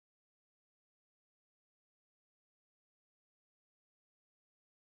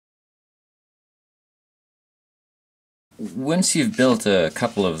once you've built a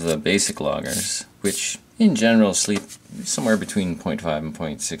couple of the basic loggers, which in general sleep somewhere between 0.5 and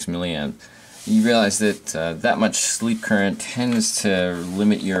 0.6 milliamp, you realize that that much sleep current tends to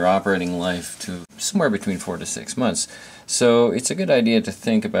limit your operating life to somewhere between 4 to 6 months. So it's a good idea to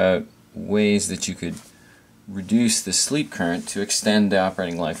think about ways that you could reduce the sleep current to extend the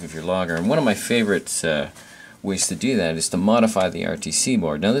operating life of your logger. And one of my favorite ways to do that is to modify the RTC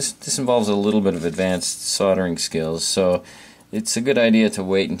board. Now this involves a little bit of advanced soldering skills, so it's a good idea to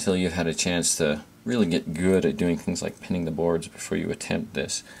wait until you've had a chance to really get good at doing things like pinning the boards before you attempt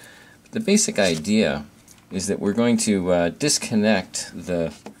this. But the basic idea is that we're going to disconnect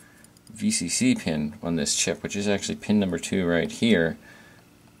the VCC pin on this chip, which is actually pin number 2 right here,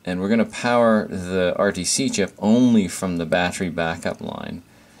 and we're going to power the RTC chip only from the battery backup line.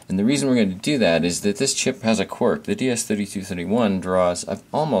 And the reason we're going to do that is that this chip has a quirk. The DS3231 draws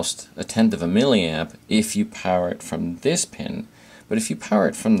almost 1/10 of a milliamp if you power it from this pin, but if you power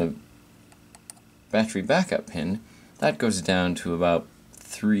it from the battery backup pin, that goes down to about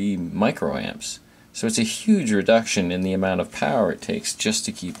 3 microamps. So it's a huge reduction in the amount of power it takes just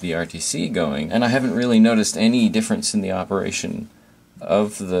to keep the RTC going. And I haven't really noticed any difference in the operation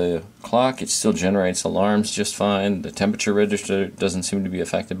of the clock. It still generates alarms just fine. The temperature register doesn't seem to be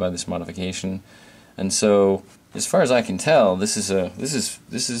affected by this modification. And so, as far as I can tell, this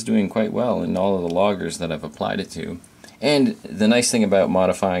is doing quite well in all of the loggers that I've applied it to. And the nice thing about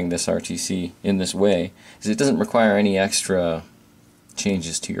modifying this RTC in this way is it doesn't require any extra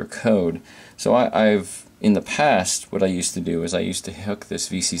changes to your code. So I've in the past, what I used to do is I used to hook this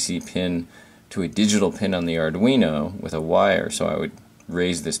VCC pin to a digital pin on the Arduino with a wire. So I would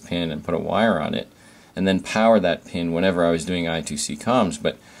raise this pin and put a wire on it and then power that pin whenever I was doing I2C comms.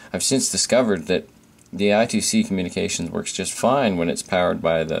 But I've since discovered that the I2C communications works just fine when it's powered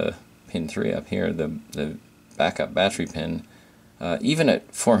by the pin 3 up here, the backup battery pin, even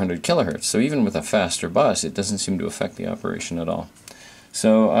at 400 kilohertz. So even with a faster bus, it doesn't seem to affect the operation at all.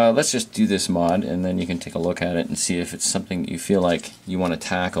 So let's just do this mod, and then you can take a look at it and see if it's something that you feel like you want to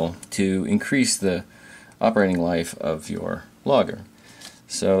tackle to increase the operating life of your logger.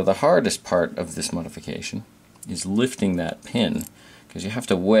 So the hardest part of this modification is lifting that pin, because you have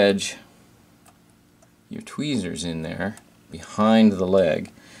to wedge your tweezers in there behind the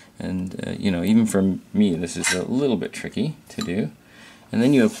leg, and you know, even for me this is a little bit tricky to do. And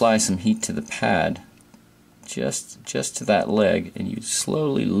then you apply some heat to the pad just to that leg, and you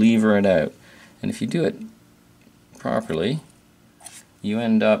slowly lever it out. And if you do it properly, you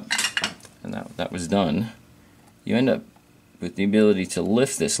end up, and that was done, you end up with the ability to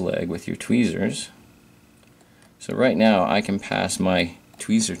lift this leg with your tweezers. So right now I can pass my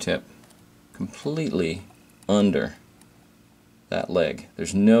tweezer tip completely under that leg.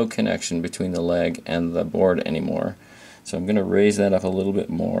 There's no connection between the leg and the board anymore. So I'm going to raise that up a little bit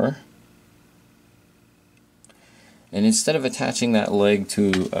more. And instead of attaching that leg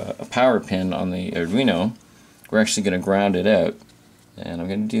to a power pin on the Arduino, we're actually going to ground it out. And I'm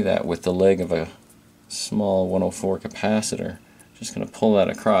going to do that with the leg of a small 104 capacitor. Just going to pull that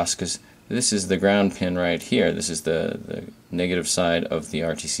across, because this is the ground pin right here. This is the negative side of the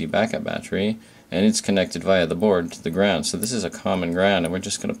RTC backup battery, and it's connected via the board to the ground. So this is a common ground, and we're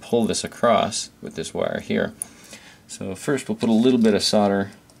just going to pull this across with this wire here. So first we'll put a little bit of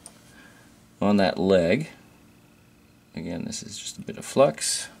solder on that leg. Again, this is just a bit of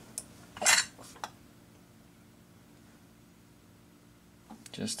flux.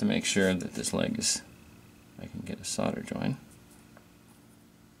 Just to make sure that this leg is, I can get a solder join.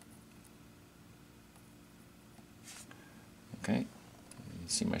 Okay, you can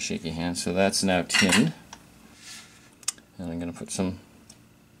see my shaky hand, so that's now tinned. And I'm going to put some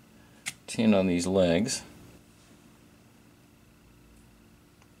tin on these legs.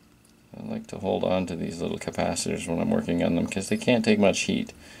 I like to hold on to these little capacitors when I'm working on them, because they can't take much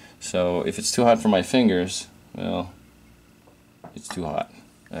heat. So if it's too hot for my fingers, well, it's too hot.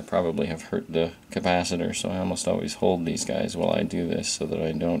 I probably have hurt the capacitor, so I almost always hold these guys while I do this so that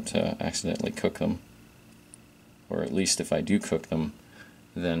I don't accidentally cook them. Or at least if I do cook them,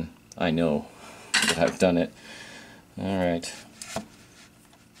 then I know that I've done it. Alright.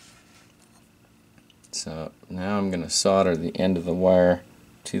 So now I'm going to solder the end of the wire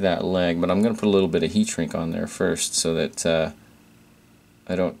to that leg, but I'm going to put a little bit of heat shrink on there first so that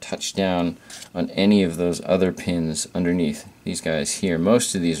I don't touch down on any of those other pins underneath. These guys here,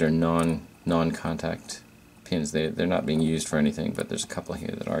 most of these are non-contact pins. They're not being used for anything, but there's a couple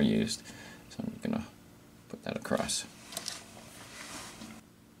here that are used. So I'm going to put that across.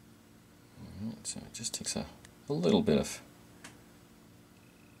 So it just takes a little bit of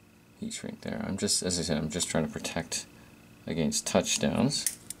heat shrink there. As I said, I'm just trying to protect against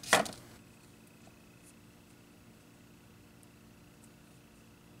touchdowns.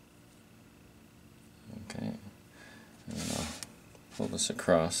 Okay, and then I'll pull this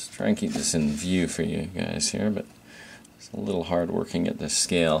across. Try and keep this in view for you guys here, but it's a little hard working at this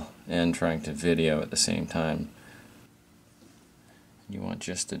scale and trying to video at the same time. You want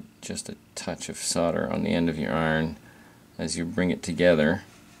just a touch of solder on the end of your iron as you bring it together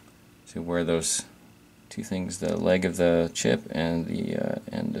to where those two things, the leg of the chip and the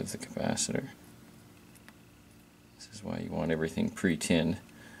end of the capacitor. This is why you want everything pre-tinned.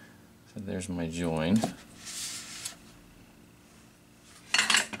 So there's my join. Okay,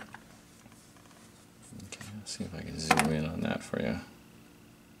 let's see if I can zoom in on that for you.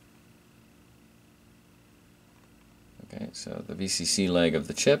 Okay, so the VCC leg of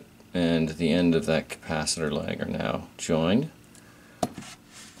the chip and the end of that capacitor leg are now joined.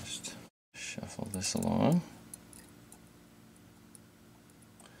 Just shuffle this along.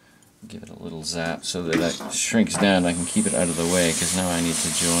 Give it a little zap so that it shrinks down. I can keep it out of the way because now I need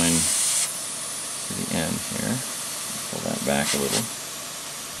to join to the end here. Pull that back a little.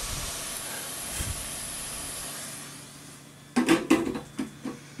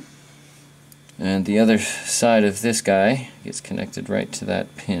 And the other side of this guy gets connected right to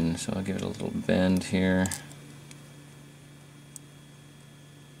that pin, so I'll give it a little bend here.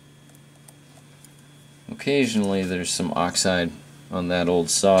 Occasionally there's some oxide on that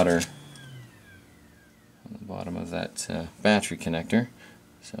old solder on the bottom of that battery connector,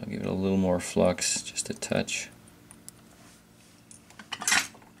 so I'll give it a little more flux, just a touch.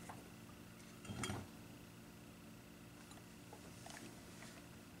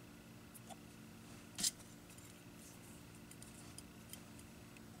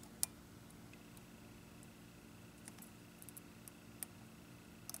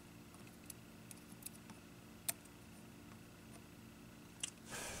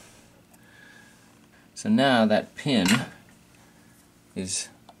 So now that pin is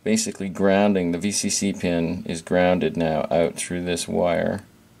basically grounding, the VCC pin is grounded now out through this wire.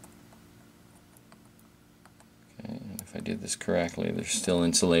 Okay, and if I did this correctly, there's still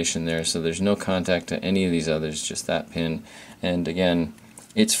insulation there, so there's no contact to any of these others, just that pin. And again,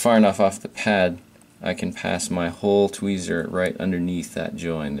 it's far enough off the pad I can pass my whole tweezer right underneath that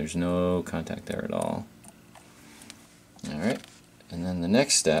join. There's no contact there at all. Alright, and then the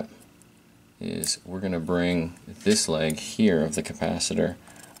next step is we're going to bring this leg here of the capacitor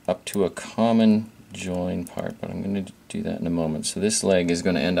up to a common join part, but I'm going to do that in a moment. So this leg is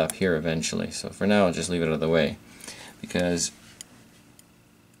going to end up here eventually, so for now I'll just leave it out of the way, because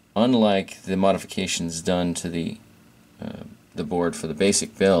unlike the modifications done to the board for the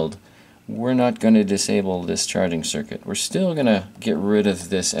basic build, we're not going to disable this charging circuit. We're still going to get rid of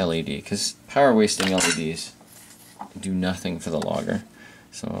this LED, because power wasting LEDs do nothing for the logger.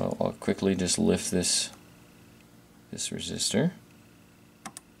 So I'll quickly just lift this resistor.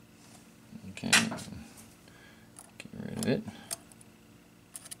 Okay, get rid of it.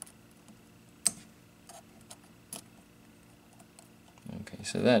 Okay,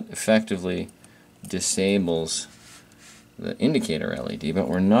 so that effectively disables the indicator LED, but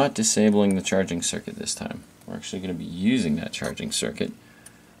we're not disabling the charging circuit this time. We're actually going to be using that charging circuit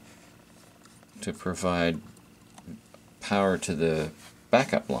to provide power to the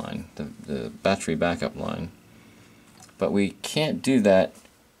backup line, the battery backup line. But we can't do that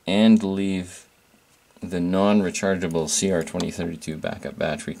and leave the non-rechargeable CR2032 backup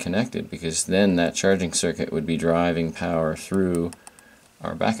battery connected, because then that charging circuit would be driving power through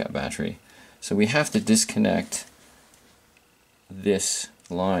our backup battery. So we have to disconnect this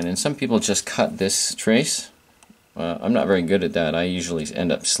line, and some people just cut this trace. I'm not very good at that. I usually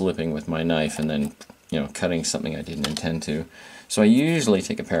end up slipping with my knife and then cutting something I didn't intend to. So I usually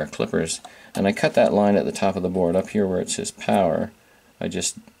take a pair of clippers and I cut that line at the top of the board up here where it says power. I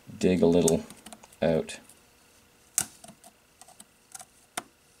just dig a little out,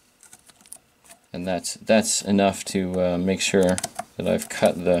 and that's enough to make sure that I've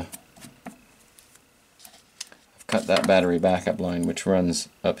cut that battery backup line, which runs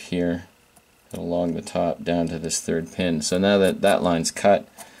up here and along the top down to this third pin. So now that that line's cut,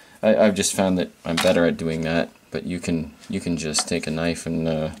 I've just found that I'm better at doing that. But you can just take a knife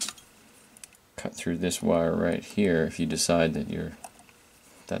and cut through this wire right here if you decide that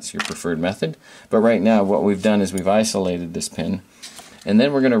that's your preferred method. But right now what we've done is we've isolated this pin, and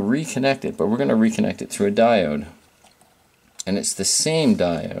then we're going to reconnect it, but we're going to reconnect it through a diode. And it's the same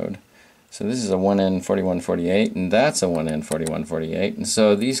diode. So this is a 1N4148 and that's a 1N4148, and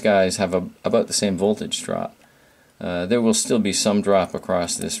so these guys have about the same voltage drop. there will still be some drop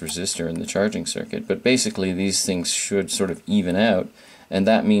across this resistor in the charging circuit, but basically these things should sort of even out, and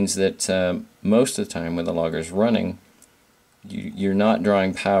that means that most of the time when the logger is running, you're not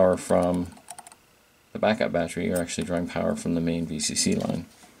drawing power from the backup battery, you're actually drawing power from the main VCC line.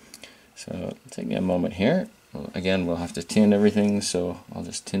 So take me a moment here. Again, we'll have to tin everything, so I'll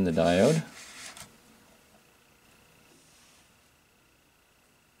just tin the diode.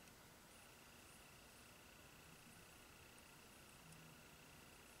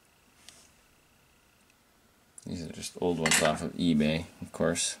 These are just old ones off of eBay, of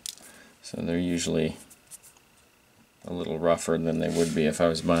course, so they're usually a little rougher than they would be if I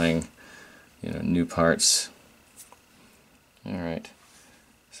was buying, new parts. Alright,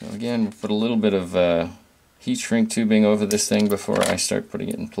 so again, we'll put a little bit of heat shrink tubing over this thing before I start putting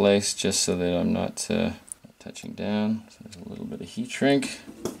it in place, just so that I'm not touching down. So there's a little bit of heat shrink.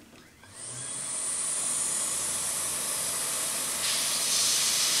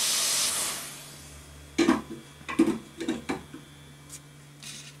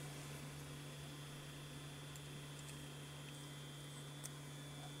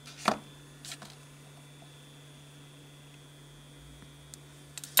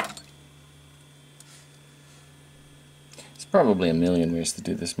 Probably a million ways to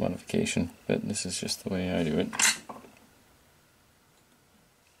do this modification, but this is just the way I do it.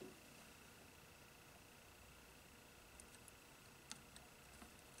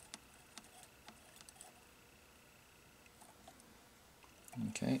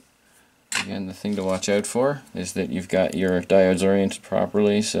 Okay, again, the thing to watch out for is that you've got your diodes oriented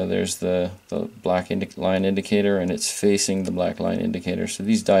properly, so there's the black line indicator and it's facing the black line indicator, so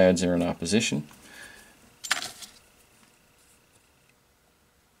these diodes are in opposition.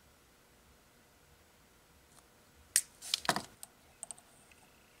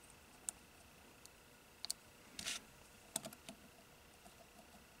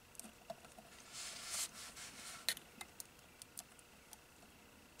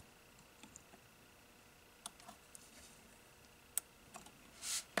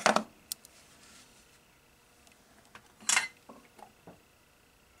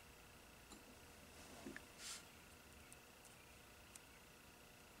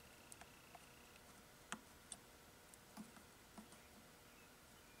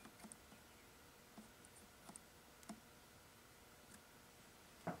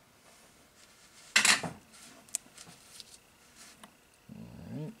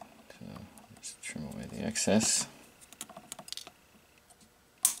 Trim away the excess,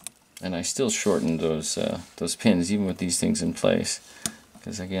 and I still shortened those pins even with these things in place,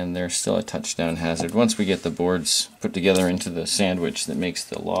 because again they're still a touchdown hazard once we get the boards put together into the sandwich that makes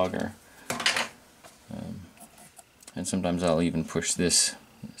the logger. And sometimes I'll even push this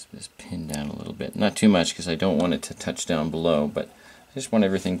pin down a little bit, not too much because I don't want it to touch down below, but I just want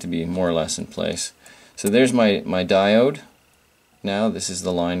everything to be more or less in place. So there's my diode. Now this is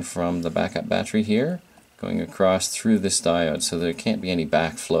the line from the backup battery here going across through this diode, so there can't be any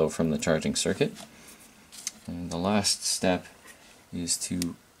backflow from the charging circuit. And the last step is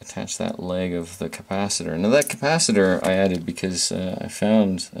to attach that leg of the capacitor. Now that capacitor I added because I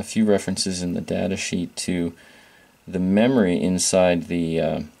found a few references in the data sheet to the memory inside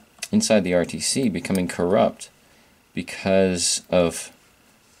the RTC becoming corrupt because of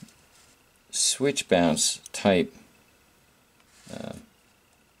switch bounce type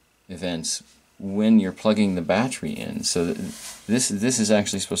events when you're plugging the battery in. So this is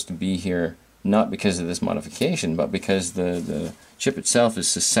actually supposed to be here not because of this modification, but because the chip itself is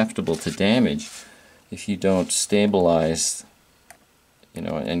susceptible to damage if you don't stabilize,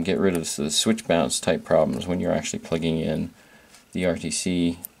 and get rid of the switch bounce type problems when you're actually plugging in the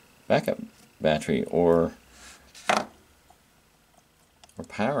RTC backup battery or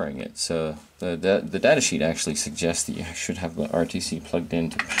powering it. So the data sheet actually suggests that you should have the RTC plugged in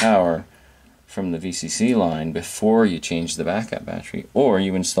to power from the VCC line before you change the backup battery, or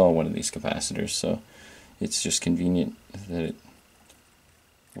you install one of these capacitors. So it's just convenient that it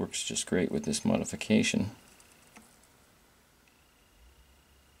works just great with this modification.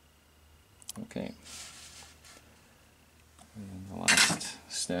 Okay. And the last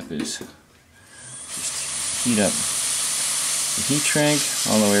step is just heat up the heat shrink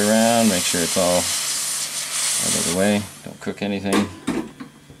all the way around, make sure it's all out of the way, don't cook anything.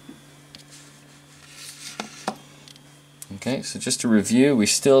 Okay, so just to review, we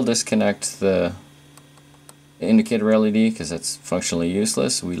still disconnect the indicator LED because that's functionally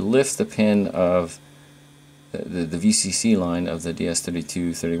useless. We lift the pin of the VCC line of the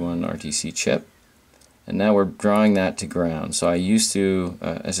DS3231 RTC chip. And now we're drawing that to ground. So I used to,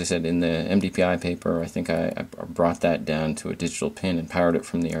 as I said, in the MDPI paper, I think I brought that down to a digital pin and powered it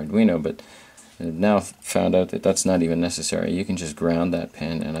from the Arduino, but I've now found out that that's not even necessary. You can just ground that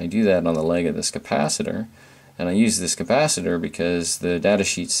pin, and I do that on the leg of this capacitor. And I use this capacitor because the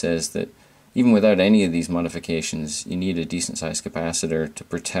datasheet says that even without any of these modifications, you need a decent sized capacitor to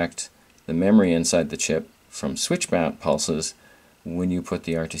protect the memory inside the chip from switch mount pulses when you put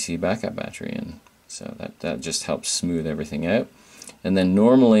the RTC backup battery in. So that just helps smooth everything out. And then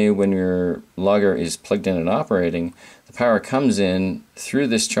normally when your logger is plugged in and operating, the power comes in through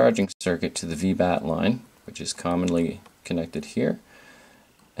this charging circuit to the VBAT line, which is commonly connected here.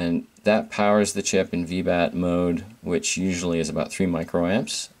 And that powers the chip in VBAT mode, which usually is about 3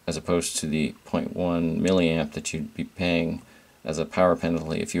 microamps, as opposed to the 0.1 milliamp that you'd be paying as a power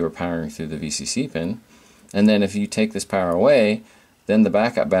penalty if you were powering through the VCC pin. And then if you take this power away, then the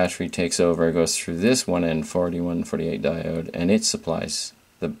backup battery takes over, goes through this 1N4148 diode, and it supplies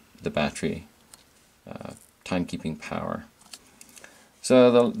the battery timekeeping power.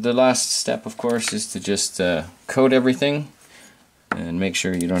 So the last step, of course, is to just code everything and make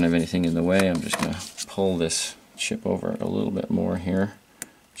sure you don't have anything in the way. I'm just going to pull this chip over a little bit more here,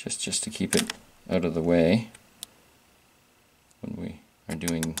 just to keep it out of the way when we are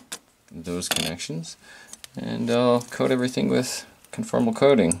doing those connections. And I'll code everything with conformal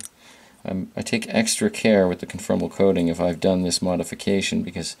coding. I take extra care with the conformal coding if I've done this modification,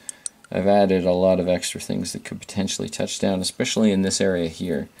 because I've added a lot of extra things that could potentially touch down, especially in this area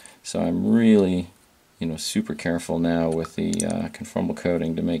here. So I'm really, super careful now with the conformal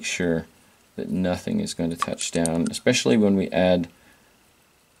coding to make sure that nothing is going to touch down, especially when we add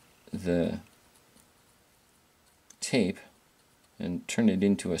the tape and turn it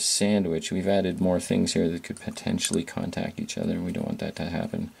into a sandwich. We've added more things here that could potentially contact each other, and we don't want that to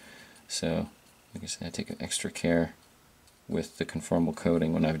happen. So, like I said, I take extra care with the conformal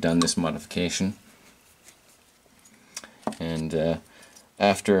coding when I've done this modification. And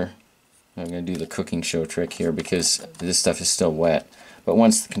after, I'm going to do the cooking show trick here because this stuff is still wet. But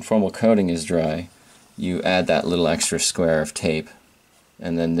once the conformal coating is dry, you add that little extra square of tape,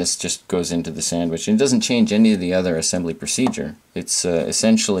 and then this just goes into the sandwich. And it doesn't change any of the other assembly procedure. It's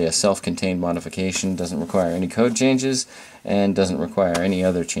essentially a self-contained modification, doesn't require any code changes, and doesn't require any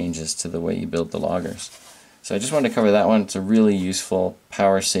other changes to the way you build the loggers. So I just wanted to cover that one. It's a really useful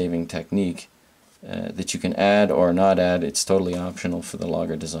power-saving technique that you can add or not add. It's totally optional for the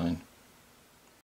logger design.